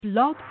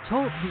Blog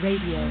Talk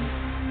Radio.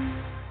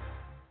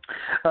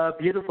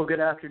 Beautiful good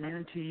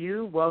afternoon to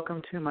you.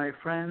 Welcome to my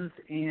friends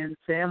and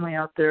family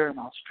out there in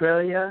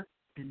Australia,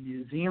 in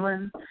New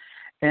Zealand,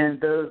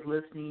 and those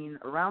listening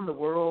around the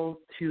world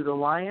to The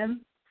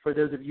Lion. For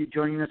those of you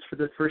joining us for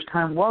the first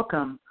time,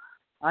 welcome.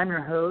 I'm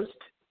your host,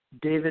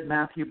 David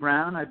Matthew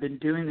Brown. I've been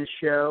doing this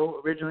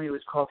show. Originally it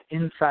was called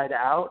Inside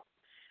Out.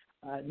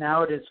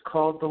 Now it is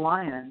called The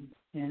Lion,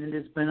 and it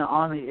has been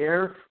on the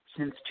air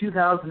since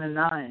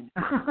 2009.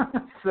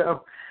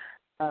 So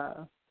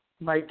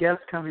my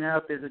guest coming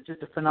up is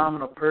just a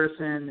phenomenal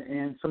person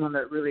and someone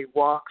that really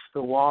walks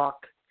the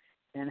walk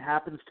and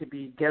happens to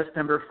be guest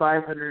number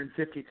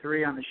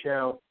 553 on the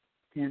show.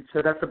 And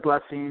so that's a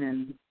blessing,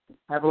 and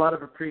I have a lot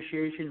of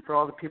appreciation for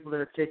all the people that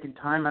have taken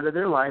time out of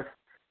their life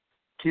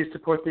to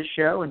support this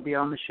show and be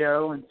on the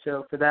show. And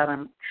so for that,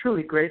 I'm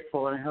truly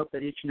grateful, and I hope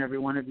that each and every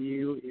one of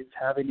you is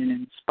having an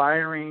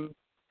inspiring,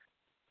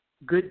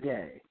 good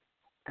day.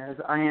 As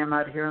I am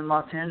out here in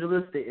Los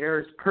Angeles, the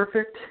air is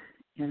perfect.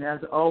 And as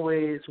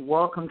always,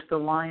 welcome to The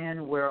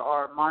Lion, where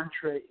our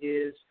mantra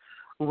is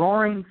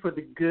roaring for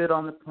the good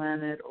on the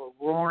planet or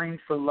roaring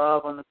for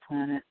love on the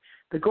planet.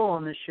 The goal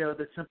on this show,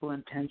 the simple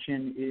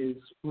intention, is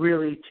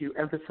really to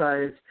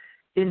emphasize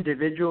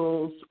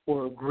individuals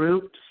or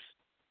groups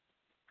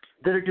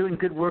that are doing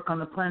good work on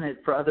the planet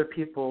for other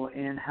people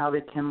and how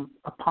they came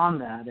upon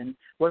that and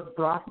what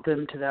brought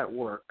them to that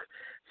work.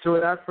 So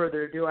without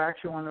further ado, I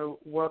actually want to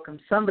welcome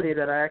somebody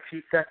that I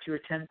actually got to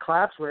attend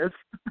class with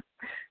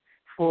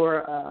for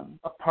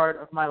a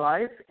part of my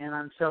life, and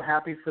I'm so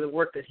happy for the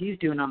work that he's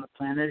doing on the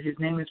planet. His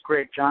name is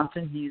Greg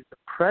Johnson. He's the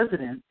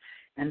president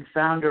and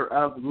founder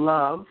of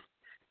L.O.V.E,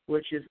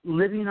 which is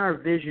Living Our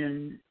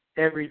Vision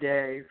Every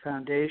Day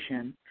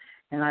Foundation.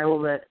 And I will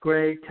let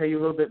Greg tell you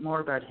a little bit more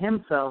about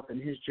himself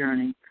and his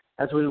journey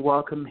as we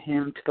welcome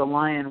him to The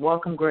Lion.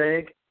 Welcome,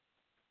 Greg.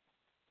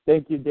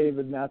 Thank you,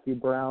 David Matthew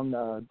Brown.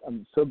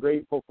 I'm so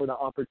grateful for the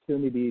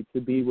opportunity to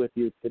be with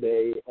you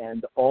today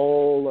and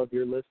all of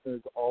your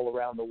listeners all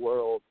around the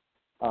world.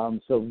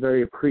 So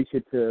very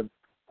appreciative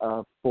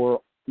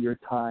for your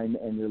time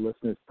and your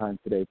listeners' time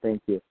today.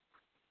 Thank you.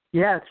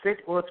 Yeah, it's great.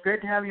 Well, it's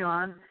great to have you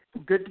on.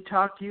 Good to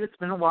talk to you. It's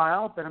been a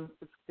while, but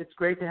it's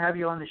great to have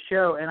you on the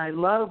show. And I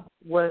love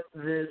what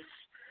this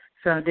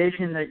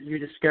foundation that you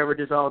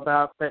discovered is all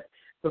about. But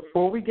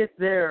before we get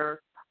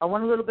there, I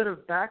want a little bit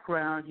of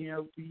background. You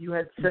know, you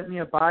had sent me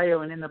a bio,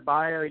 and in the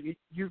bio,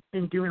 you've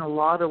been doing a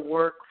lot of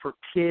work for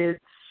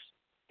kids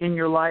in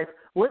your life.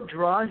 What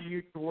draws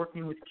you to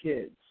working with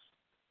kids?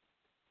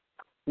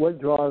 What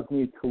draws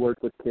me to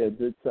work with kids?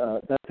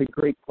 That's a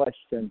great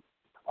question.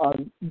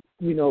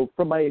 You know,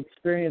 from my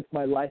experience,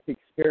 my life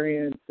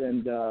experience,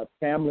 and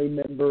family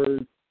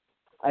members,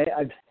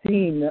 I've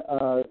seen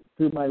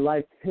through my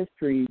life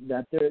history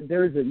that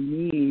there's a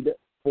need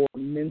for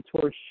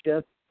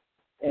mentorship.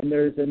 And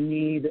there's a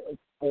need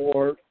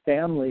for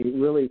family,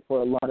 really, for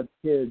a lot of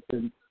kids.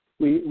 And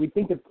we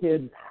think of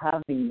kids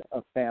having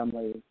a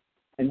family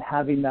and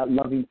having that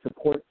loving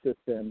support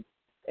system.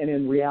 And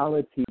in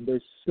reality,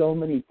 there's so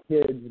many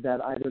kids that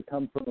either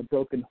come from a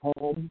broken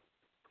home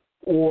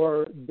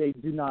or they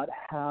do not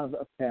have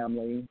a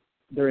family.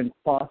 They're in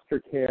foster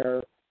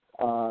care.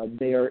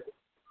 They are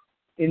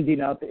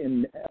ending up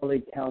in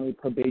L.A. County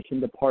Probation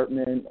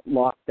Department,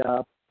 locked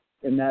up,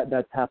 and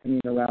that's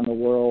happening around the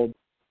world.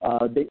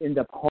 They end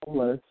up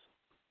homeless,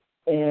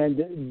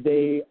 and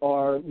they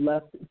are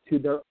left to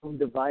their own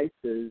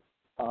devices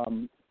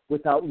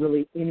without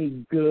really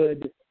any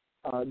good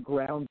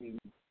grounding.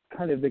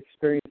 Kind of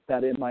experienced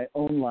that in my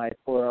own life,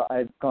 where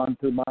I've gone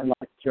through my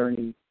life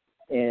journey,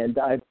 and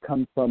I've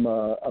come from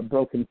a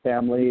broken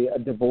family, a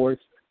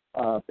divorced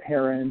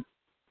parent,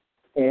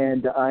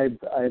 and I've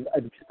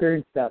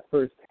experienced that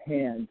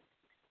firsthand.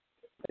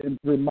 And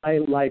through my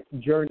life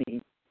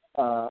journey,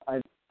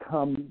 I've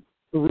come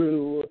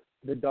through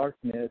the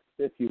darkness,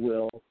 if you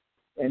will,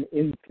 and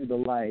into the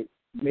light,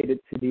 made it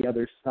to the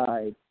other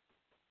side.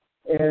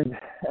 And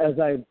as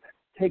I've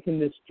taken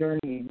this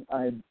journey,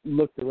 I've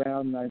looked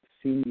around and I've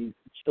seen these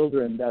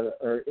children that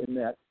are in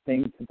that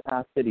same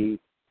capacity.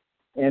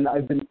 And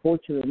I've been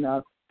fortunate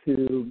enough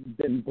to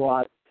been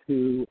brought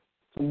to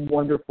some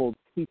wonderful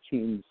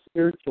teachings,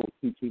 spiritual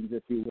teachings,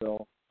 if you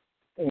will.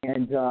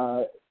 And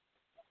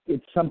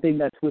it's something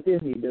that's within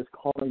me, this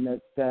calling that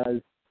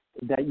says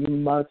that you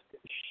must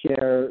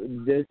share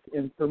this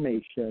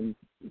information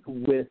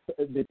with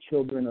the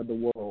children of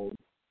the world,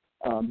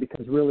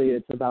 because really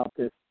it's about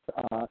this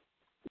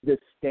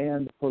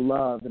stand for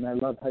love. And I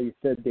love how you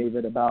said,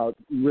 David, about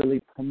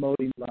really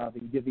promoting love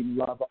and giving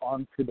love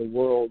onto the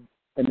world,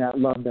 and that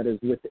love that is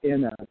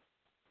within us,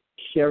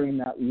 sharing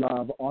that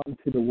love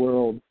onto the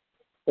world.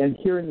 And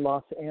here in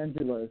Los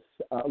Angeles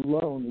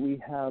alone,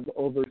 we have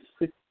over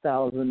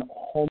 6,000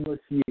 homeless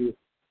youth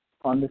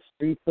on the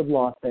streets of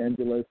Los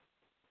Angeles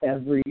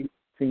every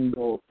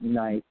single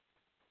night.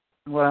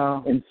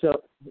 Wow. And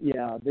so,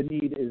 yeah, the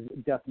need is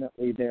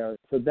definitely there.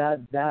 So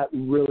that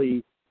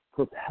really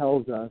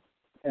propels us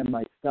and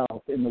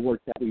myself in the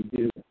work that we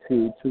do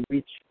to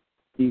reach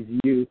these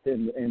youth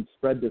and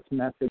spread this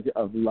message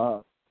of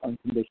love.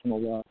 unconditional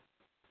love.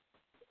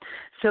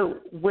 So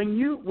when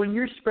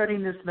you're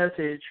spreading this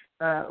message,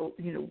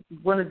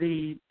 one of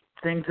the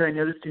things that I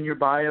noticed in your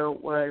bio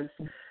was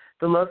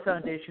the Love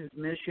Foundation's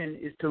mission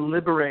is to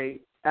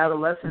liberate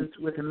adolescents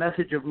with a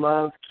message of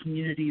love,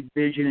 community,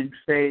 vision, and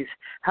faith.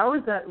 How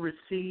is that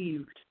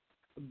received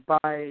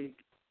by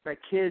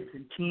kids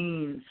and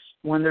teens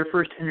when they're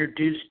first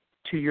introduced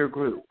to your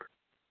group?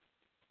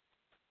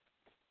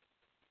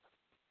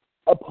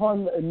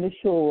 Upon the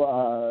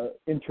initial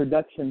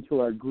introduction to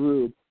our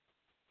group,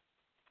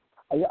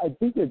 I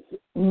think it's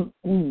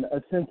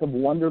a sense of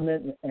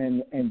wonderment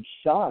and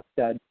shock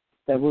that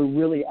we're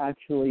really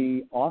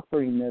actually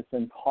offering this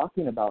and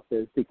talking about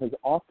this, because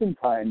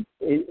oftentimes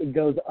it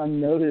goes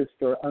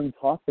unnoticed or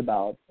untalked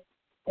about.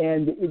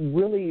 And it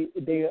really,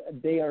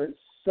 they are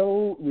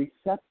so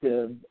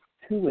receptive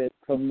to it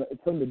from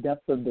the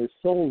depths of their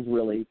souls,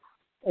 really.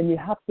 And you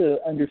have to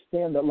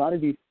understand that a lot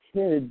of these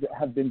kids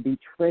have been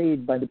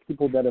betrayed by the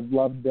people that have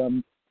loved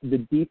them the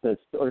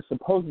deepest, or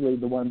supposedly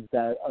the ones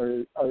that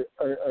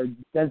are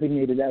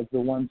designated as the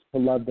ones to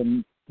love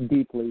them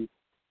deeply.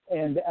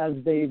 And as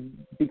they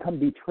become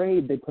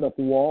betrayed, they put up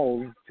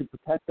walls to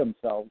protect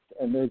themselves,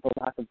 and there's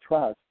a lack of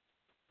trust.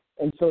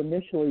 And so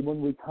initially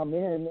when we come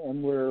in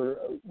and we're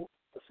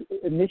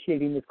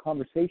initiating this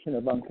conversation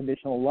of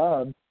unconditional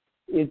love,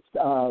 it's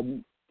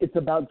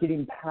about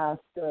getting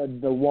past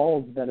the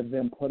walls that have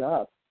been put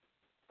up.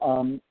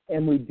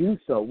 And we do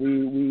so.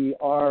 We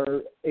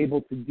are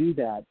able to do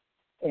that.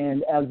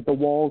 And as the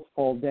walls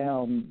fall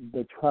down,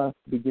 the trust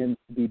begins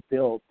to be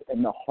built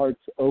and the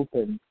hearts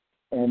open,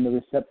 and the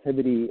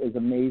receptivity is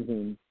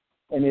amazing.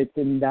 And it's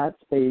in that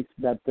space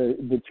that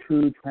the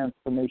true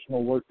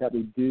transformational work that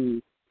we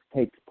do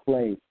takes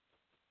place.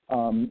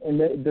 And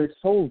their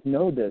souls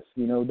know this,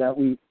 that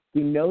we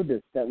know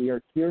this, that we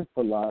are here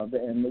for love,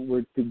 and that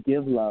we're to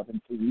give love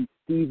and to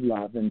receive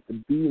love and to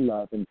be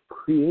love and to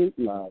create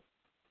love.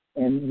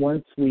 And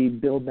once we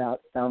build that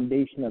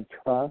foundation of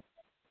trust,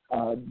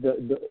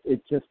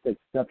 it's just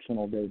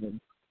exceptional, David.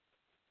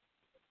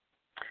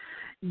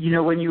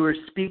 When you were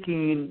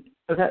speaking,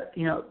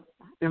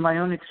 in my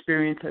own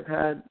experience, I've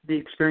had the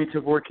experience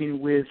of working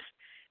with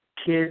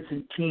kids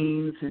and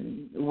teens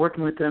and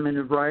working with them in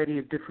a variety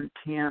of different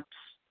camps.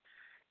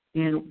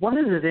 And one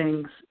of the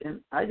things, and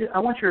I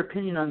want your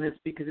opinion on this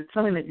because it's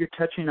something that you're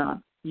touching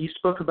on. You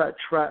spoke about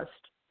trust.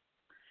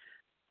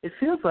 It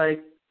feels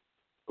like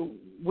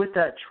with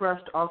that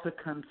trust also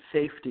comes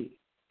safety.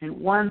 And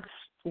once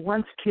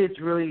kids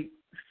really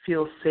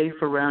feel safe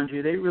around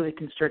you, they really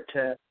can start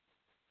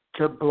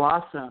to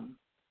blossom.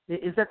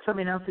 Is that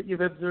something else that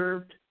you've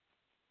observed?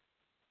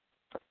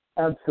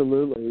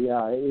 Absolutely,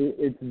 yeah.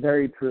 It's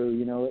very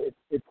true.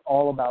 It's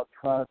all about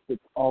trust.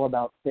 It's all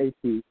about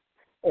safety.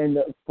 And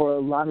for a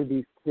lot of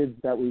these kids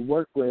that we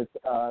work with,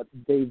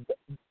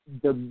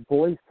 their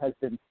voice has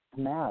been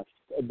smashed.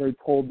 They're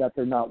told that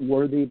they're not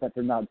worthy, that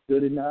they're not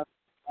good enough,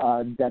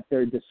 that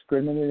they're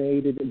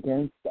discriminated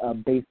against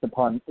based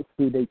upon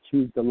who they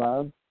choose to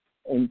love.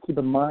 And keep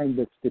in mind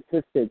the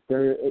statistic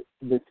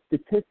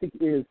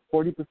is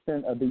 40%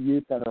 of the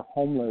youth that are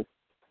homeless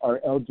are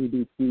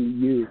LGBT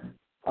youth.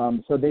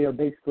 So they are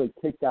basically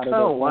kicked out of their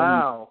homes. Oh,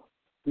 wow.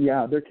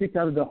 Yeah, they're kicked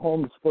out of the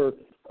homes for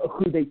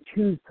who they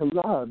choose to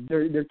love.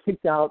 They're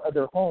kicked out of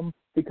their home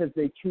because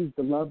they choose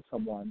to love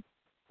someone.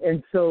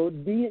 And so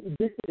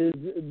this is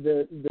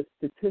the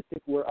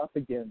statistic we're up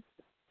against.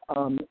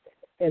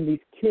 And these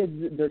kids,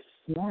 they're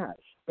smashed.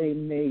 They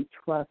may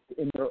trust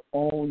in their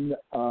own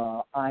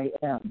I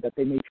am, that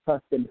they may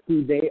trust in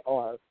who they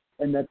are,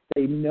 and that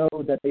they know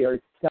that they are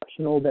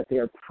exceptional, that they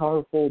are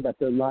powerful, that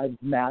their lives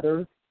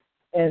matter.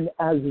 And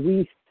as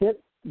we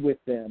sit with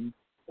them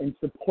and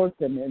support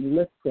them and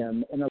lift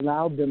them and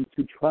allow them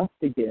to trust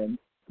again,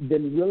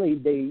 then really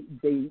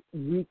they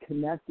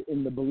reconnect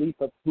in the belief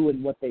of who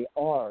and what they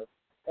are,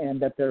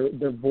 and that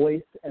their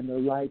voice and their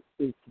life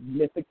is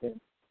significant.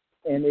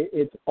 And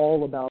it's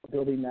all about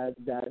building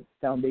that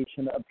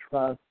foundation of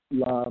trust,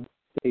 love,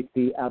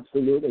 safety,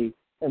 absolutely.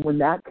 And when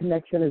that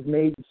connection is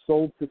made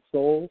soul to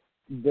soul,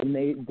 then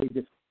they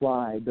just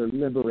fly. They're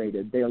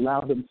liberated. They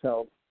allow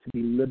themselves to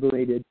be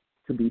liberated,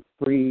 to be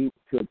free,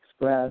 to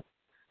express,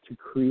 to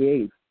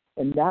create.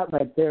 And that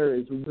right there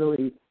is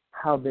really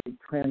how they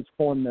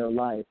transform their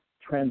life,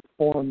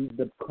 transform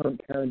the current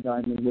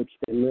paradigm in which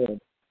they live.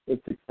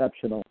 It's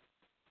exceptional.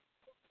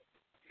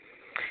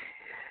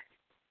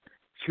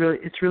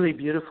 It's really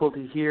beautiful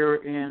to hear,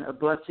 and a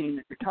blessing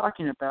that you're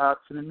talking about,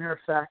 for the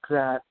mere fact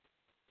that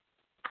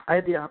I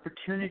had the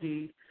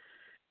opportunity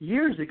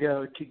years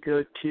ago to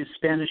go to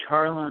Spanish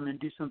Harlem and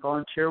do some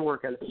volunteer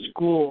work at a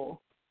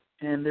school.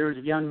 And there was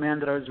a young man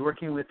that I was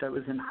working with that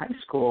was in high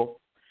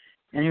school,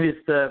 and he was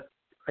the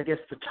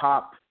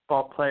top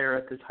ball player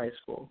at this high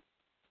school.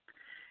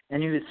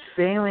 And he was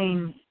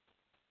failing,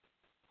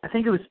 I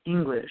think it was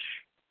English.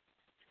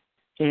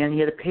 And he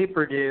had a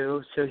paper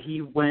due, so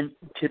he went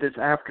to this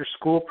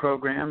after-school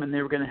program, and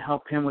they were going to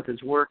help him with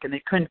his work, and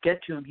they couldn't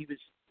get to him. He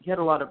had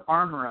a lot of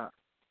armor up,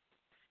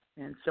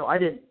 and so I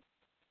didn't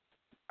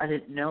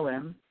know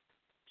him.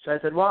 So I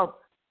said, "Well,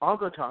 I'll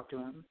go talk to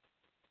him."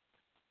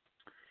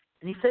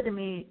 And he said to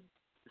me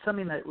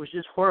something that was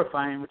just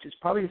horrifying, which is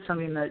probably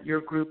something that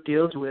your group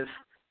deals with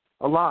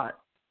a lot.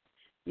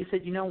 He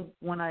said,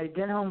 when I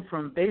get home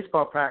from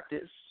baseball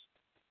practice,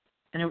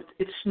 and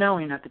it's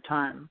snowing at the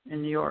time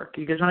in New York.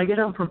 He goes, when I get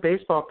home from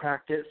baseball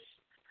practice,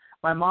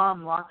 my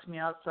mom locks me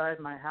outside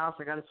my house.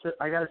 I got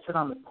to sit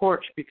on the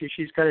porch because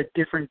she's got a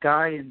different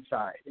guy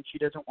inside, and she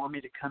doesn't want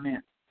me to come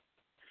in.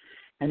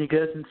 And he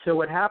goes, and so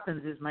what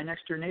happens is my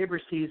next door neighbor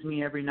sees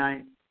me every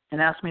night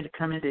and asks me to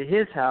come into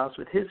his house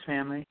with his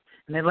family,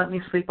 and they let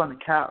me sleep on the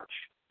couch.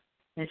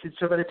 And he said,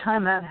 so by the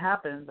time that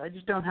happens, I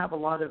just don't have a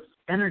lot of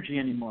energy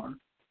anymore.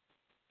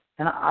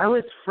 And I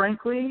was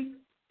frankly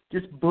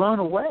just blown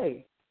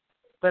away.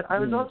 But I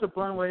was also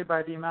blown away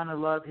by the amount of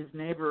love his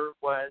neighbor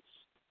was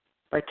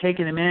by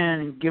taking him in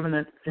and giving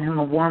him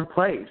a warm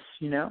place,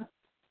 Yeah.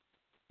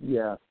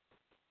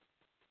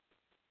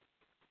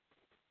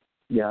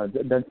 Yeah,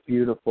 that's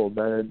beautiful.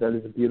 That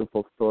is a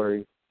beautiful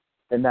story.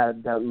 And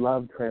that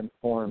love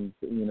transforms,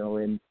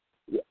 and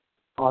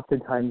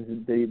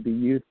oftentimes the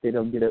youth, they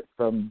don't get it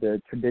from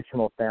the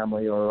traditional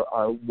family or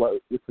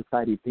what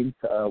society thinks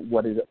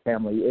what a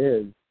family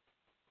is.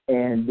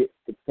 And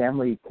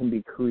family can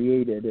be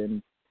created,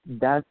 and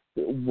that's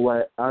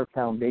what our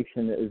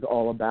foundation is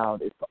all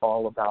about. It's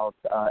all about,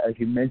 as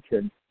you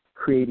mentioned,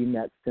 creating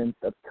that sense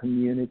of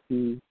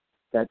community,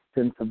 that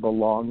sense of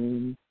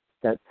belonging,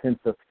 that sense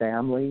of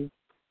family.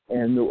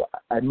 And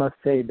I must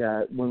say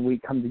that when we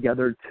come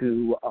together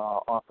to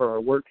offer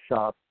our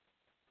workshop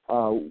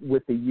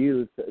with the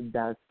youth,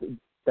 that's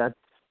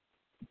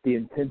the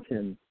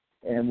intention,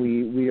 and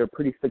we are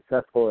pretty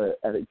successful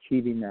at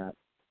achieving that.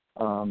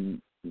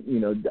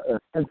 A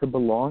sense of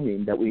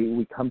belonging, that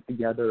we come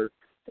together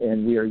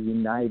and we are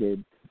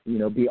united,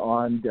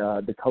 beyond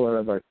the color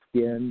of our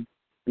skin,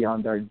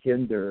 beyond our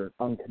gender,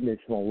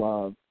 unconditional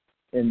love,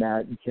 and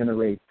that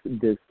generates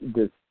this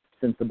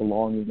sense of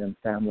belonging and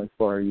family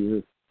for our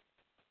youth.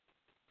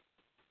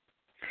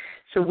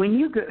 So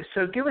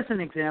give us an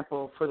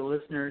example for the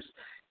listeners.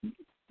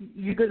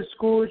 You go to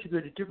schools, you go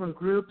to different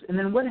groups, and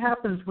then what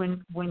happens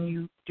when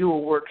you do a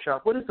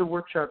workshop? What is the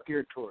workshop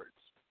geared towards?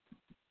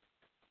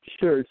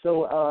 Sure.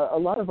 So a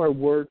lot of our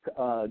work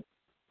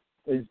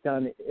is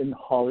done in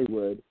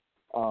Hollywood,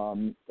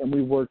 and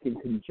we work in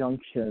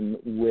conjunction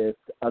with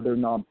other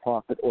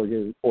nonprofit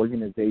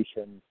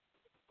organizations.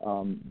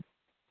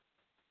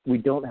 We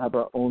don't have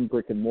our own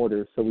brick and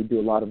mortar, so we do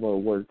a lot of our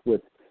work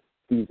with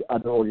these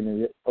other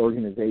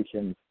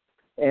organizations.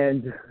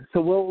 And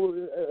so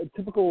a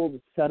typical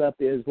setup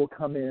is we'll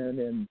come in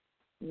and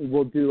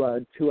we'll do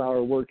a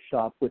 2-hour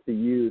workshop with the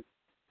youth,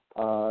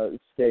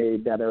 say,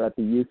 that are at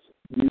the youth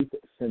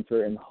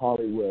center in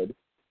Hollywood.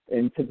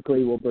 And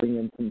typically we'll bring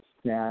in some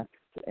snacks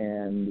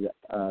and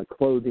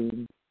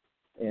clothing,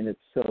 and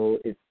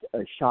it's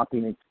a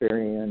shopping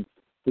experience.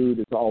 Food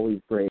is always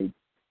great.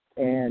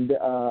 And,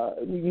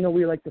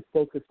 we like to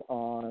focus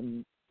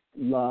on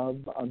love,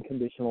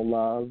 unconditional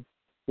love,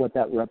 what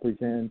that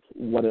represents,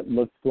 what it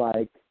looks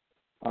like,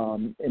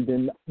 and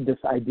then this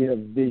idea of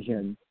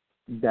vision,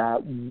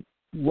 that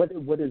what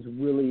is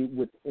really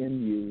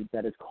within you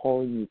that is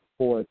calling you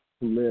forth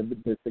to live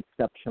this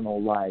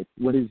exceptional life.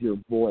 What is your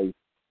voice?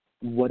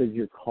 What is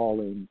your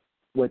calling?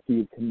 What do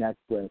you connect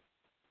with?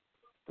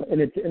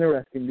 And it's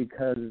interesting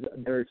because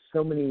there are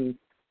so many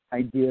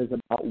ideas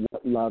about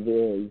what love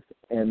is,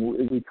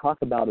 and we talk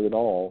about it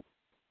all.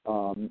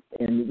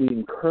 And we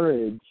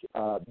encourage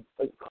a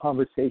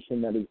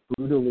conversation that is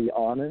brutally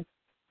honest,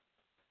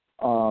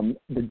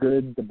 the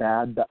good, the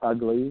bad, the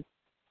ugly,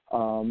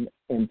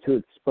 and to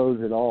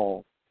expose it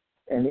all.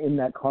 And in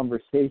that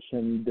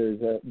conversation,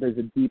 there's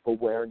a deep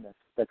awareness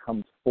that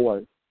comes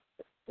forth.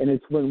 And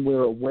it's when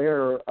we're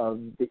aware of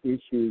the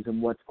issues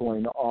and what's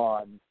going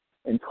on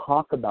and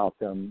talk about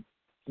them,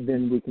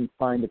 then we can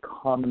find a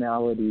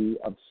commonality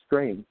of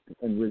strength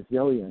and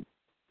resilience,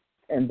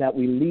 and that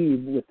we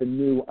leave with a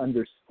new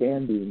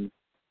understanding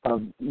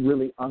of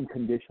really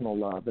unconditional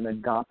love and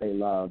agape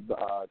love,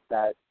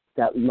 that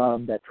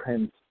love that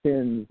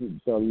transcends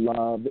the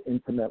love,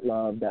 intimate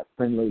love, that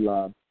friendly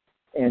love,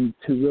 and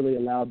to really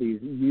allow these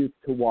youth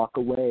to walk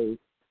away,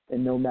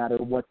 and no matter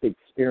what the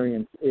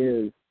experience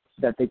is,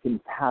 that they can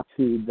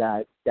tattoo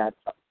that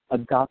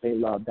agape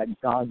love, that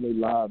godly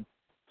love,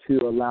 to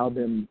allow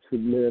them to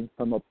live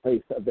from a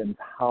place of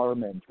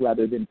empowerment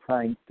rather than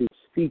trying to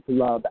seek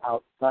love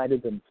outside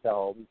of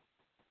themselves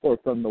or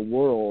from the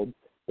world,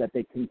 that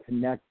they can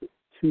connect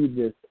to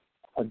this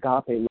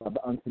agape love,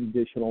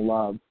 unconditional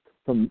love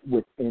from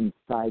within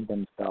inside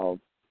themselves.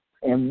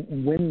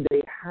 And when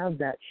they have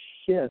that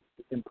shift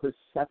in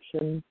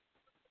perception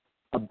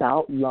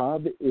about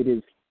love, it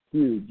is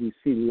huge. You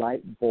see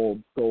light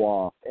bulbs go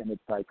off, and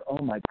it's like,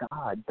 oh my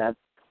God,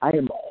 I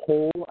am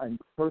whole, I'm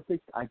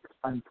perfect,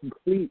 I'm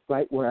complete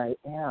right where I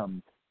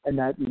am, and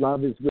that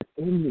love is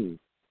within me,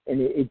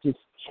 and it just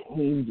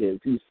changes.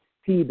 You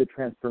see the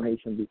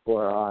transformation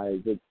before our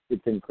eyes.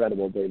 It's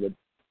incredible, David.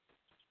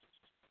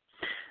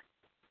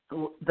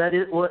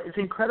 It's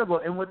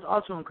incredible, and what's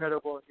also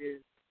incredible is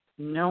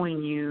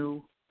knowing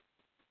you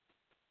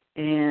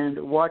and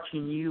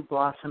watching you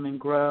blossom and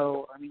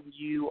grow. I mean,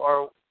 you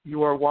are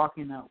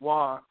walking that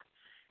walk,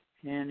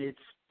 and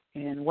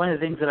one of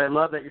the things that I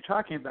love that you're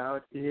talking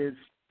about is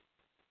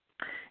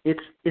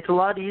it's a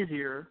lot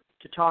easier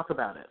to talk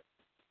about it,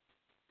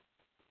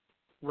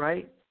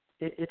 right?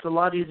 It's a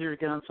lot easier to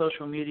get on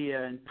social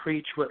media and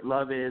preach what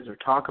love is, or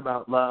talk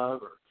about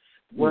love, or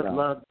what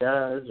love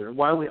does, or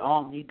why we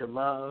all need to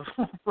love,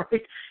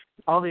 right?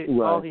 All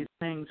these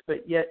things,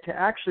 but yet to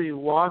actually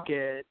walk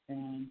it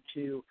and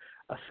to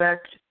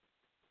affect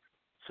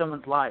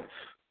someone's life,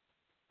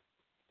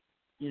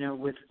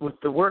 with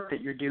the work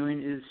that you're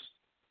doing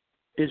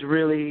is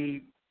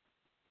really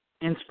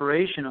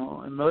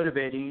inspirational and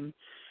motivating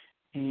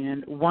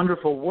and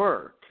wonderful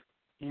work.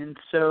 And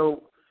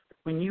so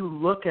when you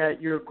look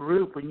at your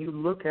group, when you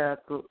look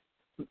at the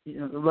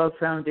Love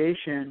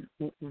Foundation,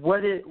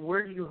 where do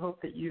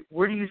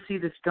you see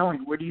this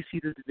going? Where do you see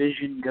this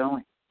vision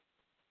going?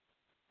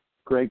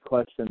 Great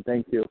question.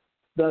 Thank you.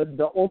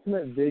 The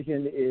ultimate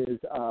vision is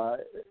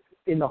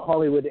in the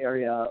Hollywood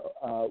area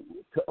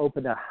to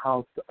open a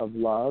house of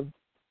love,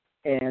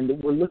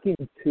 and we're looking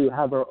to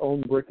have our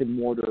own brick and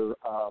mortar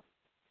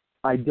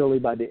ideally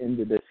by the end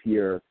of this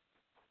year.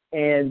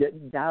 And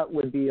that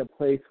would be a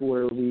place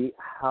where we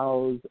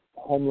house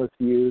homeless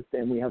youth,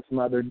 and we have some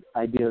other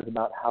ideas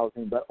about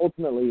housing, but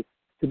ultimately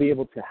to be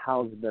able to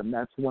house them.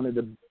 That's one of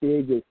the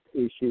biggest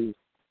issues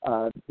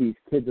these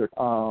kids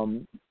are.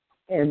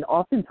 And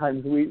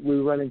oftentimes we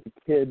run into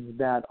kids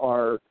that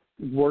are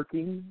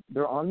working,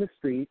 they're on the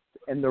streets,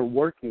 and they're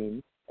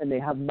working, and they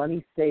have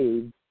money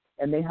saved,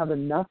 and they have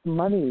enough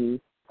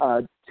money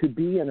to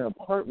be in an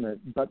apartment,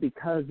 but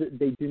because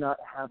they do not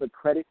have a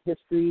credit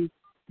history,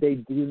 they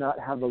do not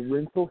have a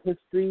rental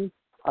history,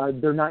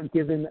 they're not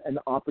given an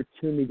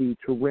opportunity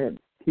to rent.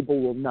 People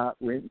will not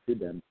rent to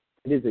them.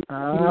 It is a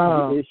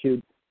huge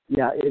issue.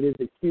 Yeah, it is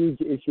a huge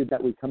issue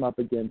that we come up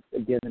against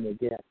again and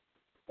again.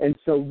 And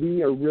so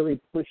we are really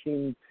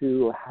pushing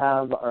to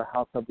have our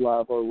House of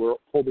Love, or we're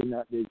holding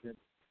that vision,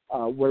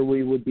 where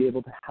we would be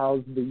able to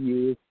house the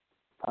youth.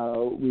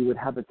 We would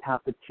have a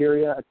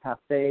cafeteria, a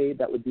cafe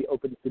that would be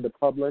open to the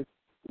public,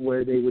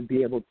 where they would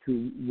be able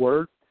to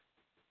work,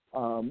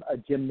 a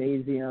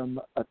gymnasium,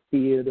 a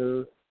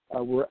theater.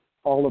 We're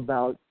all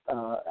about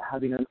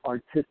having an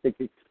artistic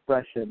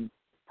expression,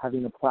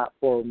 having a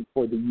platform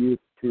for the youth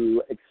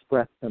to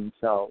express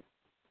themselves.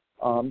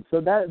 So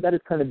that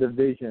is kind of the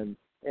vision,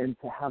 and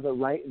to have it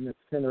right in the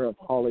center of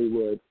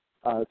Hollywood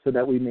so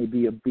that we may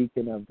be a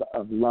beacon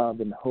of love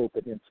and hope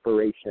and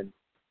inspiration.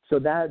 So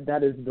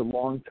that is the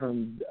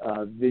long-term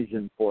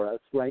vision for us.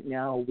 Right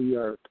now we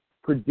are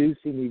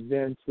producing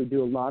events. We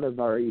do a lot of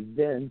our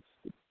events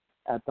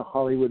at the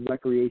Hollywood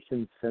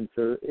Recreation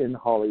Center in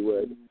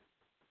Hollywood.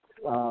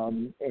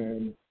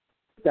 And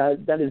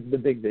that is the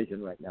big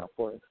vision right now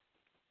for us.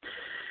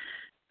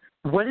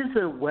 What is a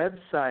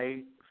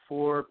website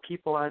for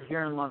people out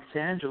here in Los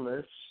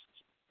Angeles,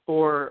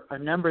 or a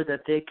number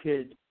that they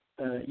could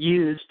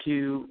use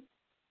to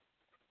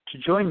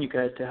join you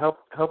guys, to help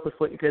with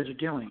what you guys are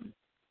doing?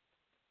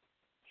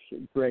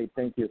 Great,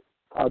 thank you.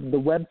 The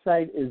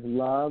website is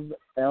LOVE,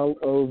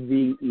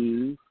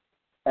 LOVE,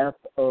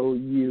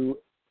 FOUN.org.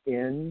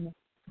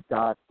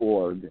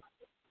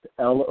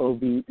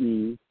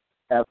 LOVEFOUN.org.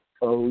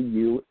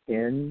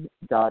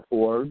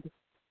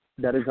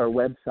 That is our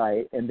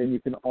website, and then you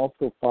can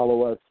also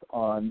follow us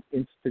on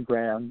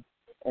Instagram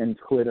and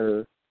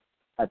Twitter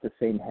at the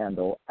same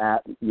handle,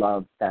 at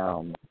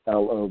LoveFound,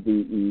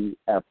 LOVEFOUN.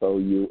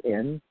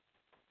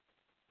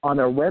 On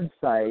our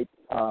website,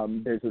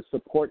 there's a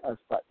Support Us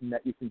button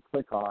that you can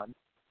click on,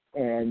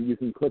 and you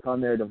can click on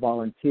there to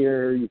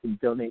volunteer. You can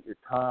donate your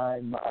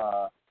time.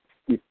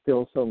 If you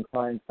feel so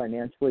inclined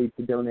financially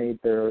to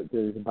donate,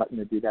 there's a button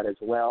to do that as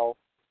well.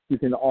 You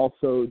can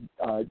also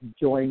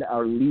join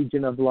our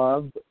Legion of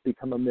Love,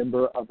 become a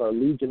member of our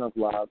Legion of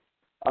Love,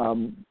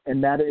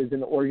 and that is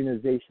an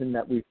organization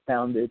that we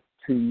founded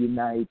to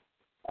unite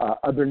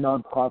other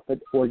nonprofit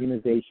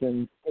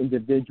organizations,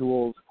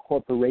 individuals,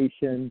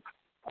 corporations,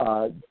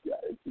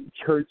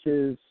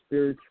 churches,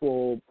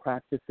 spiritual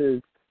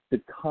practices to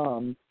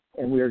come,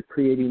 and we are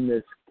creating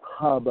this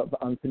hub of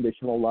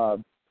unconditional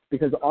love.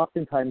 Because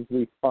oftentimes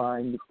we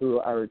find through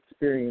our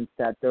experience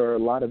that there are a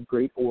lot of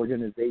great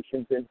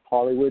organizations in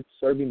Hollywood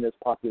serving this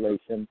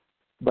population,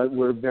 but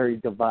we're very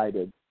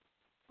divided.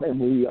 And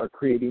we are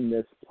creating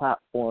this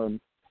platform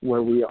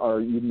where we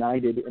are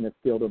united in a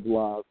field of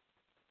love.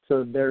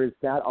 So there is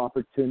that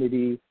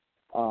opportunity.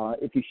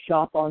 If you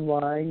shop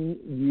online,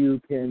 you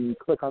can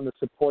click on the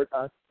Support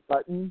Us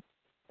button,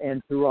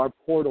 and through our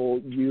portal,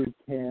 you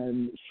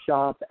can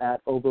shop at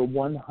over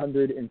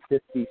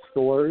 150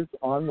 stores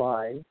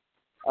online,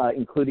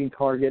 including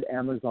Target,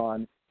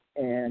 Amazon,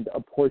 and a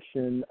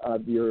portion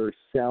of your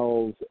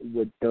sales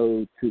would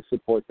go to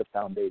support the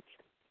foundation.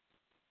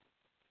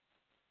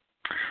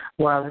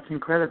 Wow, that's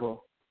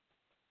incredible.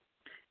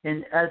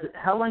 And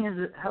how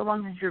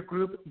long has your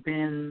group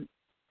been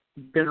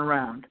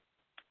around?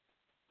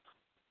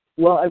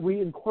 Well,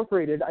 we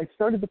incorporated. I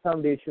started the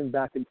foundation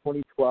back in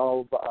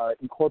 2012.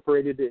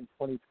 Incorporated it in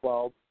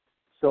 2012.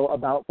 So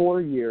about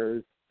 4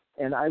 years,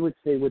 and I would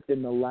say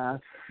within the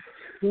last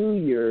 2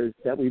 years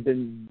that we've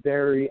been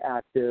very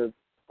active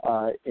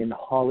in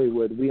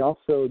Hollywood. We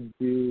also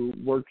do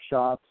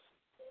workshops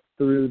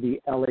through the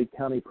L.A.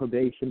 County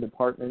Probation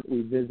Department.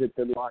 We visit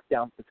the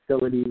lockdown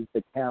facilities,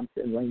 the camps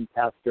in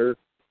Lancaster,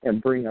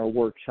 and bring our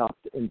workshops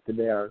into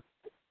there.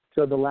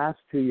 So the last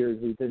 2 years,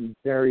 we've been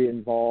very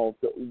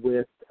involved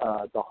with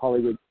the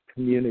Hollywood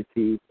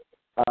community.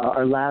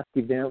 Our last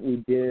event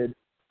we did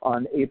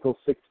on April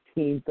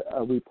 16th,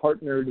 we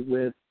partnered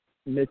with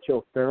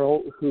Mitchell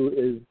Farrell, who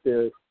is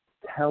the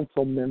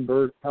councilman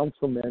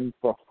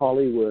for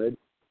Hollywood,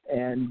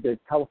 and the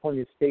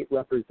California State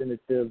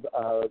Representative,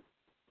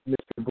 Mr.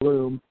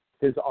 Bloom.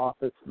 His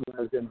office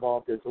was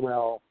involved as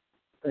well.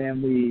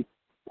 And we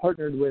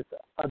partnered with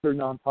other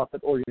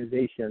nonprofit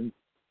organizations,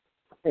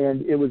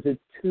 and it was a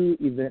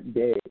 2-event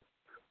day.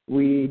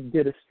 We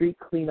did a street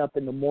cleanup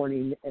in the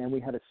morning, and we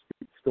had a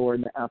street store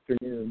in the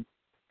afternoon.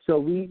 So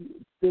we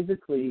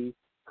physically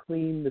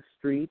cleaned the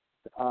streets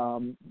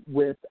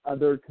with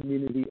other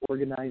community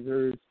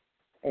organizers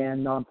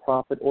and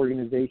nonprofit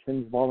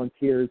organizations,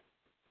 volunteers,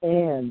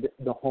 and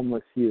the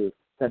homeless youth,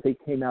 that they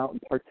came out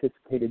and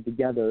participated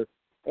together.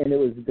 And it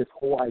was this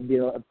whole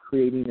idea of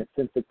creating a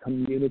sense of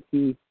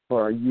community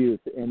for our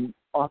youth. And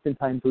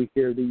oftentimes we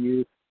hear the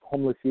youth,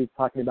 homeless youth,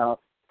 talking about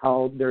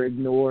how they're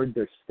ignored,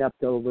 they're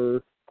stepped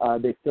over,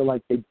 they feel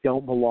like they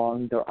don't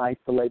belong, they're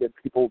isolated,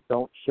 people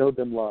don't show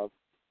them love.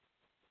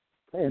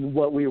 And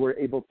what we were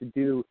able to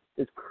do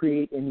is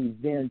create an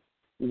event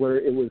where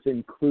it was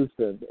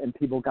inclusive and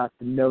people got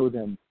to know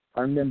them.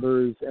 Our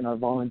members and our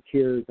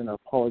volunteers and our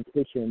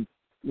politicians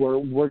were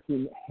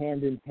working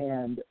hand in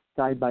hand,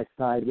 side by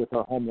side with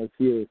our homeless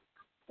youth.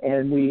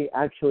 And we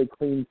actually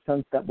cleaned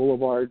Sunset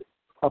Boulevard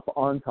up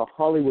onto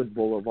Hollywood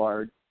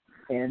Boulevard,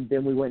 and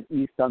then we went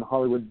east on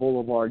Hollywood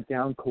Boulevard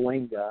down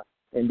Cahuenga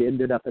and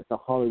ended up at the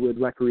Hollywood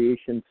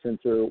Recreation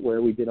Center,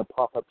 where we did a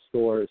pop-up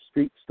store, a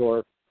street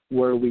store,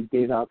 where we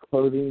gave out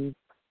clothing.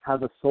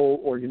 Have a Soul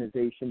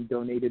organization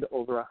donated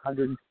over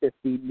 150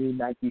 new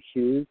Nike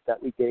shoes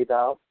that we gave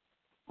out.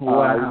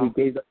 Wow.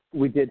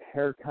 We did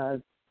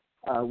haircuts.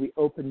 We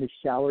opened the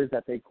showers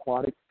at the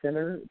aquatic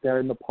center there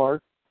in the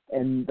park,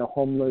 and the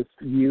homeless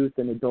youth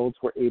and adults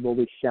were able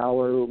to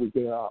shower. We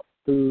gave out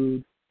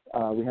food.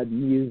 We had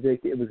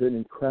music. It was an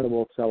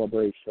incredible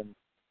celebration.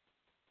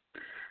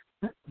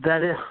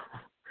 That is,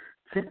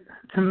 it's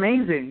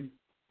amazing.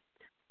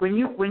 When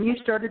you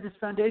started this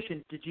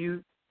foundation,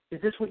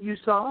 is this what you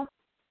saw?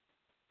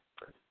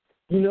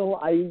 You know,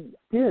 I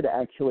did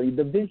actually.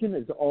 The vision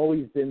has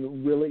always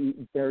been really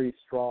very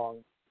strong,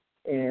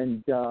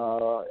 and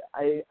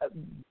I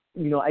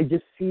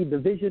just see the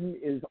vision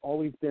has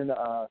always been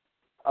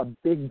a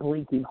big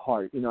blinking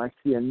heart. You know, I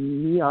see a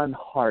neon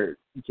heart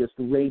just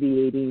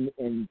radiating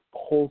and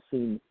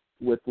pulsing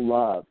with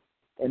love,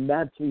 and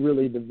that's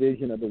really the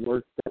vision of the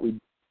work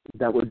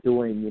that we're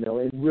doing. You know,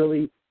 and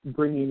really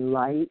bringing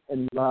light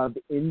and love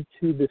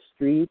into the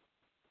street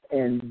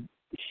and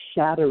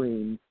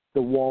shattering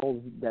the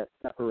walls that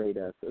separate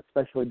us,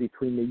 especially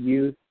between the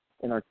youth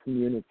and our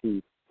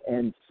community,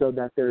 and so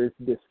that there is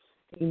this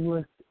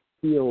seamless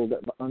field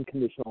of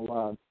unconditional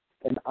love.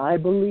 And I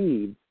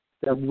believe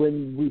that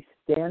when we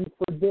stand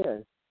for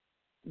this,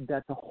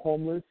 that the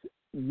homeless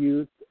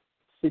youth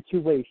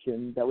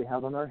situation that we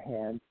have on our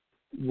hands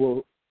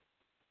will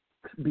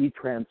be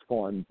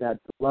transformed, that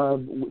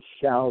love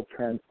shall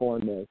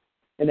transform this.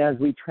 And as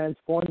we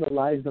transform the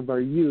lives of our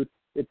youth,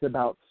 it's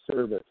about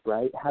service,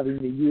 right?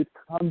 Having the youth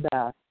come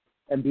back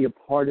and be a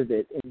part of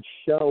it and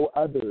show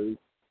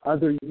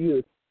other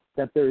youth,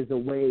 that there is a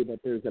way, that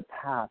there's a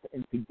path,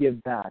 and to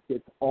give back.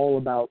 It's all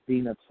about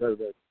being of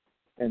service.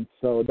 And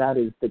so that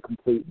is the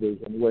complete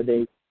vision, where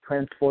they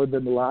transform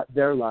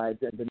their lives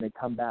and then they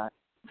come back.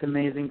 It's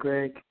amazing,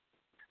 Greg.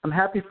 I'm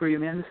happy for you,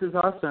 man. This is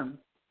awesome.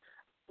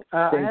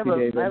 Thank you,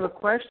 David. I have a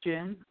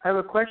question. I have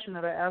a question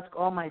that I ask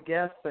all my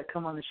guests that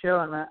come on the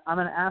show, and I'm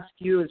going to ask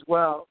you as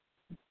well.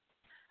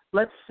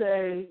 Let's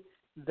say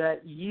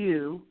that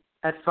you,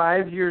 at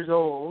 5 years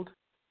old,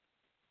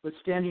 was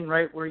standing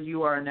right where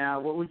you are now.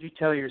 What would you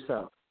tell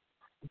yourself?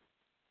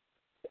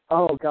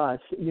 Oh gosh,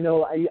 you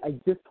know, I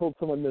just told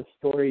someone this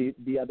story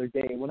the other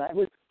day. When I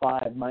was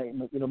 5, my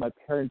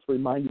parents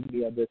reminded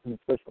me of this, and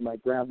especially my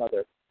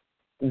grandmother,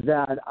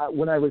 that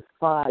when I was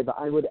 5,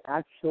 I would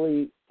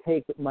actually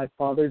take my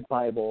father's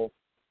Bible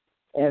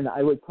and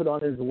I would put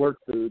on his work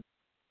boots,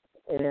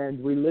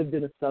 and we lived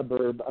in a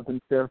suburb up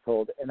in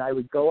Fairfield, and I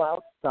would go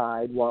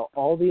outside while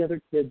all the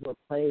other kids were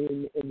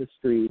playing in the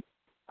street.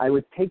 I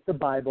would take the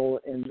Bible,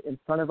 and in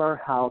front of our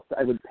house,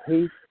 I would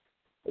pace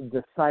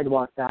the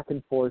sidewalk back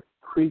and forth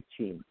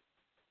preaching.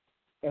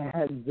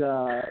 And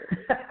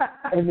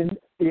and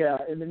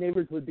the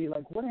neighbors would be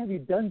like, "What have you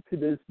done to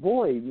this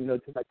boy?" You know,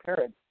 to my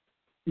parents.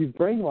 "You've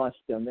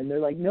brainwashed him." And they're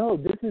like, "No,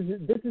 this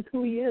is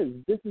who he is.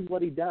 This is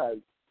what he does."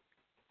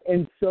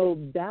 And so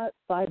that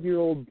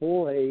 5-year-old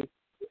boy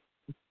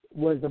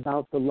was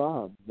about the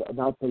love,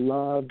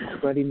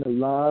 spreading the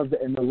love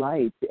and the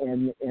light,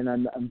 and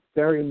I'm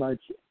very much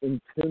in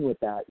tune with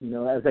that. You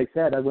know, as I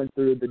said, I went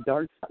through the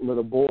dark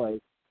little boy,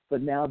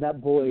 but now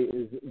that boy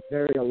is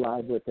very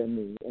alive within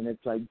me, and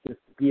it's like just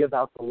be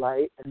about the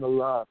light and the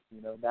love.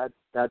 You know,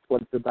 that's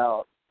what it's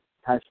about.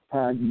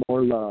 Hashtag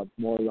more love,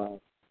 more love.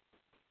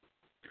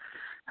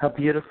 How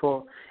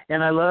beautiful.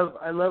 And I love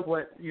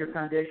what your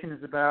foundation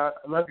is about.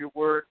 I love your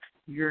work.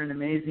 You're an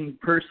amazing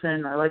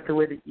person. I like the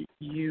way that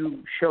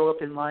you show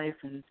up in life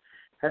and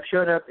have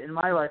showed up in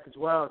my life as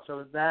well.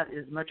 So that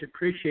is much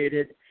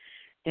appreciated.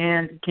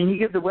 And can you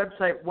give the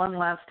website one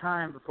last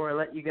time before I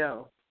let you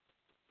go?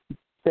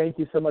 Thank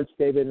you so much,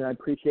 David, and I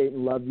appreciate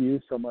and love you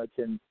so much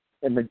and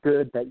the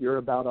good that you're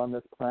about on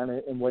this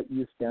planet and what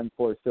you stand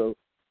for. So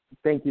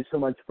thank you so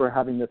much for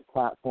having this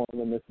platform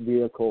and this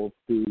vehicle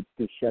to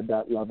shed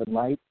that love and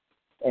light.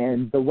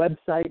 And the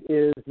website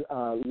is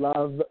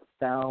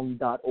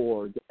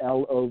lovefound.org,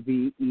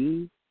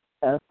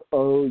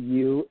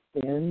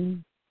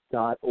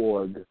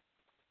 LOVEFOUN.org.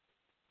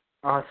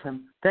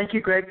 Awesome. Thank you,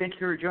 Greg. Thank you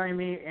for joining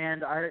me,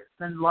 and I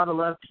send a lot of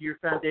love to your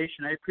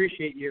foundation. I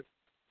appreciate you.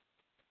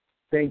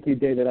 Thank you,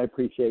 David. I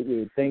appreciate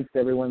you. Thanks,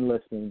 everyone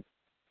listening.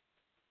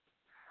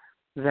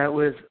 That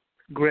was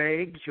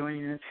Greg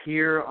joining us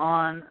here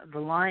on The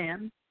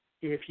Lion.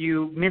 If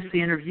you missed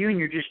the interview and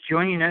you're just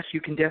joining us,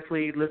 you can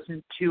definitely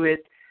listen to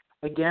it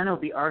again. It'll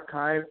be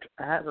archived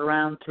at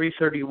around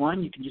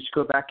 3:31. You can just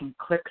go back and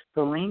click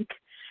the link.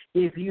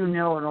 If you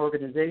know an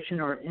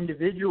organization or an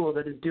individual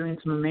that is doing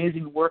some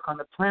amazing work on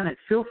the planet,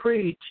 feel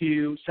free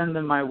to send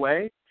them my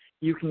way.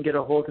 You can get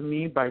a hold of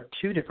me by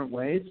two different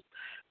ways.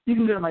 You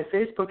can go to my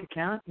Facebook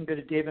account and go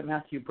to David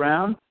Matthew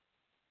Brown.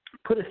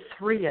 Put a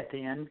 3 at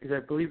the end because I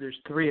believe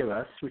there's 3 of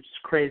us, which is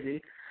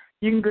crazy.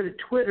 You can go to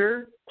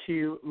Twitter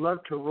to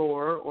Love to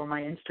Roar or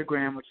my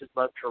Instagram, which is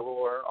Love to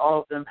Roar.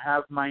 All of them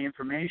have my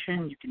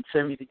information. You can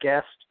send me the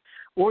guest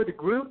or the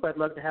group. I'd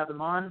love to have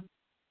them on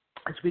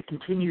as we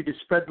continue to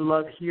spread the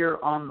love here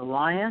on The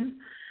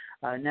Lion.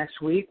 Next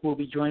week, we'll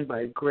be joined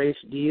by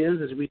Grace Diaz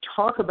as we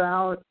talk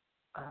about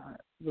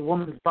the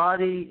woman's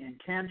body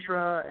and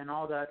Tantra and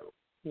all that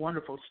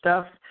wonderful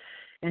stuff.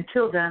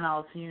 Until then,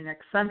 I'll see you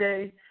next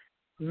Sunday.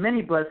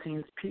 Many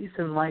blessings, peace,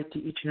 and light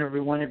to each and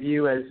every one of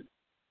you as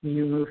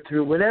you move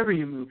through whatever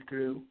you move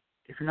through.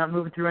 If you're not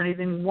moving through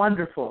anything,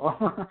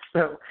 wonderful.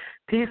 So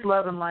peace,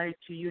 love, and light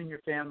to you and your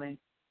family.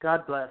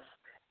 God bless.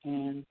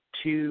 And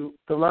to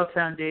the Love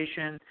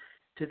Foundation,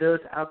 to those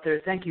out there,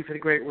 thank you for the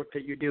great work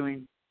that you're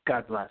doing.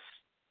 God bless.